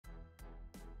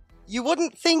You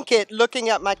wouldn't think it, looking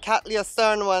at my Cattleya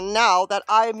cernua now, that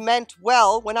I meant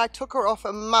well when I took her off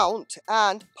a mount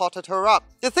and potted her up.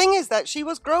 The thing is that she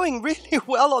was growing really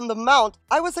well on the mount.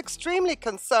 I was extremely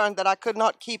concerned that I could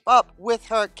not keep up with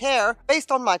her care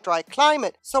based on my dry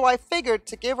climate, so I figured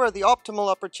to give her the optimal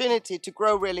opportunity to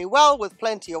grow really well with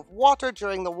plenty of water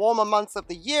during the warmer months of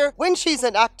the year, when she's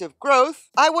in active growth,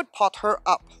 I would pot her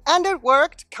up. And it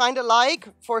worked, kinda like,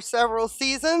 for several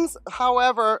seasons.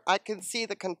 However, I can see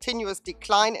the continuous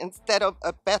decline instead of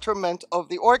a betterment of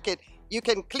the orchid. You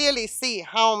can clearly see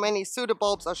how many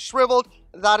pseudobulbs are shriveled.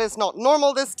 That is not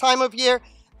normal this time of year.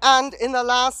 And in the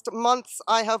last months,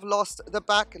 I have lost the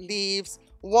back leaves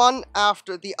one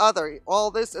after the other. All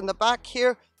this in the back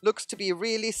here looks to be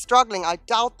really struggling. I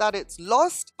doubt that it's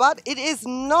lost, but it is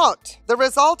not the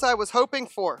result I was hoping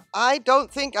for. I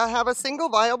don't think I have a single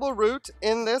viable root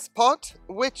in this pot,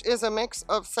 which is a mix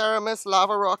of Ceramis,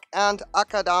 lava rock, and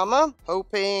akadama,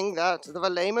 hoping that the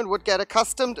Velamen would get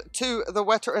accustomed to the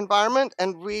wetter environment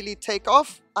and really take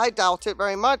off. I doubt it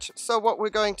very much. So what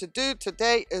we're going to do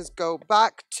today is go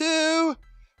back to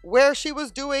where she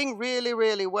was doing really,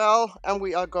 really well, and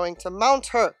we are going to mount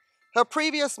her. Her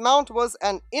previous mount was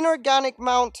an inorganic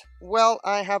mount. Well,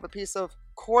 I have a piece of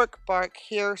cork bark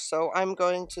here, so I'm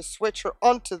going to switch her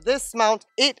onto this mount.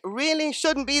 It really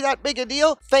shouldn't be that big a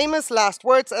deal. Famous last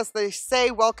words, as they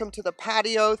say. Welcome to the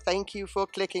patio. Thank you for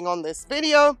clicking on this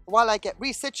video. While I get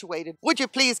resituated, would you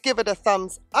please give it a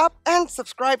thumbs up and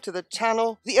subscribe to the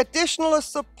channel? The additional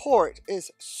support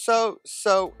is so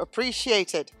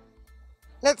appreciated.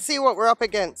 Let's see what we're up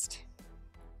against.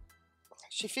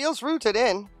 She feels rooted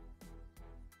in.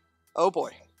 Oh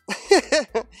boy.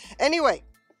 Anyway,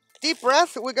 deep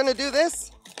breath. We're going to do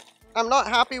this. I'm not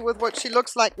happy with what she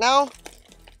looks like now.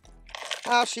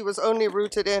 She was only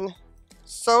rooted in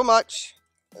so much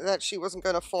that she wasn't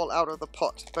going to fall out of the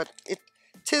pot. But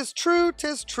tis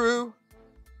true.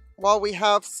 While we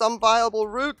have some viable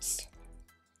roots,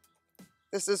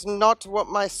 this is not what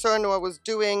my cernua was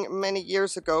doing many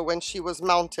years ago when she was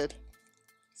mounted.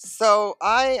 So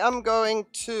I am going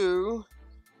to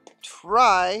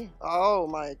try. Oh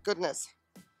my goodness.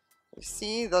 You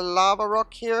see the lava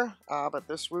rock here? But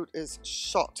this root is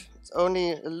shot. It's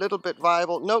only a little bit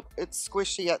viable. Nope, it's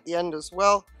squishy at the end as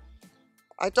well.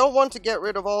 I don't want to get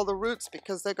rid of all the roots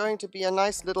because they're going to be a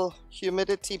nice little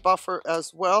humidity buffer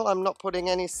as well. I'm not putting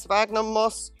any sphagnum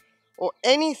moss or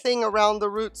anything around the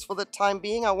roots for the time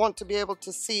being. I want to be able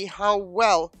to see how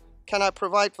well can I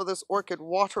provide for this orchid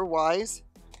water-wise.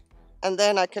 And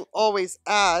then I can always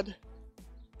add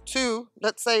to,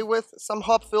 let's say, with some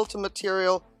hop filter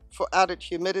material for added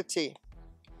humidity.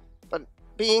 But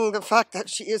being the fact that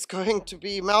she is going to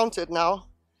be mounted now,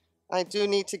 I do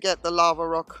need to get the lava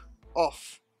rock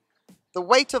off. The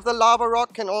weight of the lava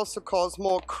rock can also cause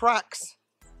more cracks.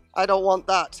 I don't want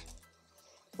that.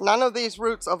 None of these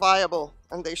roots are viable,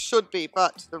 and they should be,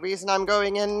 but the reason I'm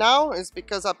going in now is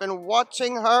because I've been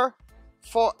watching her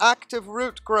for active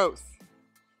root growth.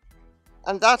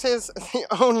 And that is the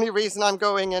only reason I'm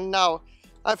going in now.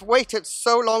 I've waited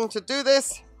so long to do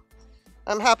this.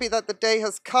 I'm happy that the day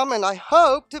has come, and I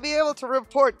hope to be able to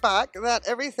report back that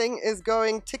everything is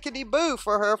going tickety-boo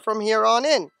for her from here on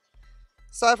in.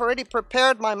 So I've already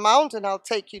prepared my mount, and I'll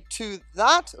take you to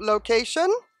that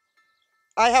location.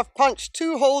 I have punched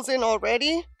 2 holes in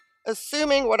already,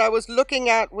 assuming what I was looking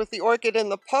at with the orchid in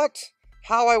the pot,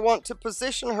 how I want to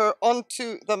position her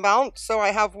onto the mount. So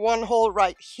I have 1 hole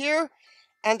right here,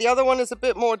 and the other one is a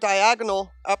bit more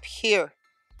diagonal up here.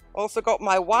 Also got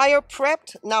my wire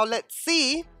prepped. Now let's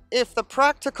see if the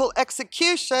practical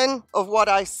execution of what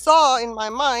I saw in my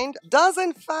mind does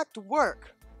in fact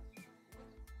work.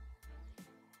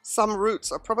 Some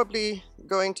roots are probably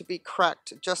going to be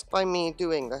cracked just by me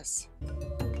doing this.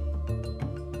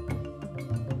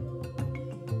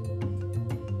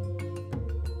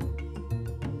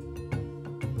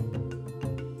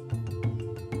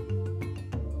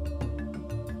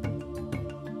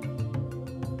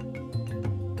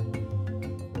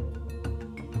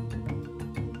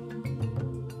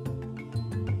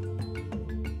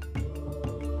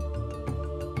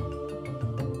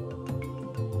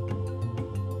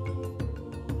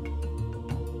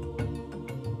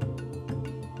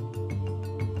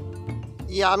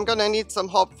 Yeah, I'm gonna need some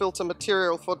hop filter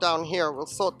material for down here. We'll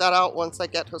sort that out once I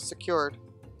get her secured.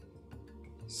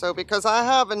 So because I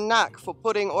have a knack for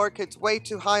putting orchids way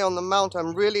too high on the mount,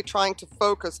 I'm really trying to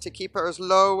focus to keep her as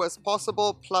low as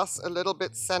possible, plus a little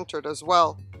bit centered as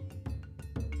well.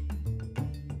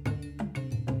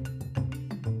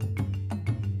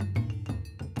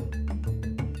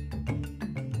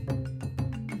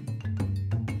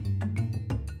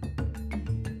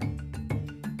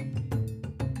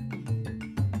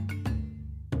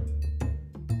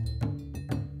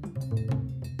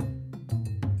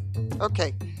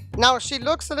 Okay, now she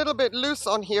looks a little bit loose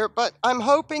on here, but I'm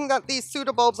hoping that these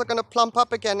pseudobulbs are going to plump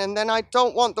up again, and then I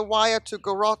don't want the wire to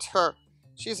garrot her.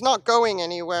 She's not going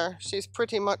anywhere. She's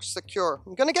pretty much secure.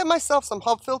 I'm going to get myself some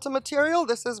hub filter material.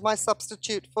 This is my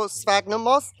substitute for sphagnum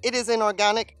moss. It is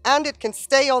inorganic, and it can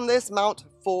stay on this mount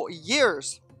for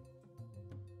years.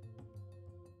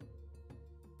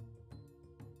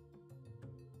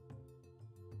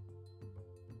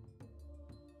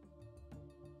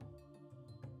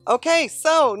 Okay,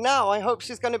 so now I hope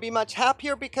she's going to be much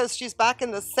happier because she's back in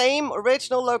the same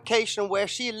original location where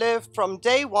she lived from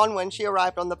day one when she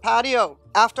arrived on the patio.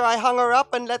 After I hung her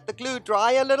up and let the glue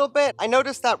dry a little bit, I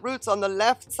noticed that roots on the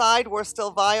left side were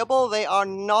still viable. They are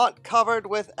not covered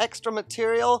with extra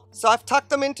material. So I've tucked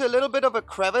them into a little bit of a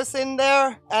crevice in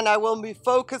there, and I will be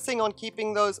focusing on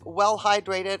keeping those well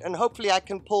hydrated, and hopefully I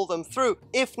can pull them through.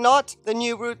 If not, the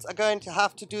new roots are going to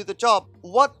have to do the job.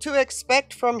 What to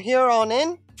expect from here on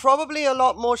in? Probably a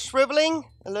lot more shriveling,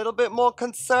 a little bit more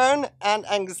concern and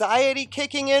anxiety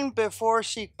kicking in before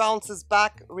she bounces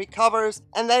back, recovers,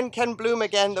 and then can bloom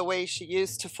again the way she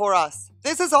used to for us.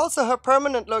 This is also her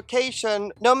permanent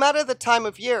location, no matter the time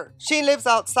of year. She lives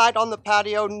outside on the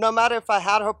patio, no matter if I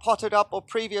had her potted up or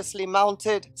previously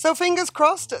mounted. So fingers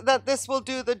crossed that this will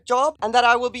do the job and that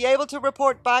I will be able to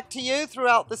report back to you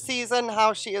throughout the season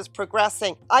how she is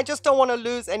progressing. I just don't want to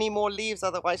lose any more leaves,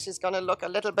 otherwise she's going to look a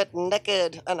little bit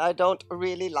naked, and I don't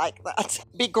really like that.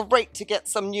 Be great to get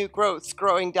some new growths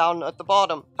growing down at the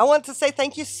bottom. I want to say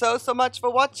thank you so much for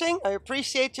watching. I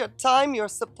appreciate your time, your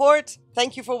support.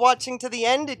 Thank you for watching to the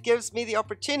end. It gives me the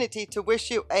opportunity to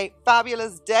wish you a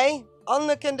fabulous day. On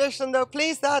the condition though,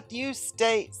 please, that you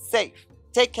stay safe.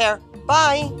 Take care.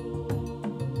 Bye.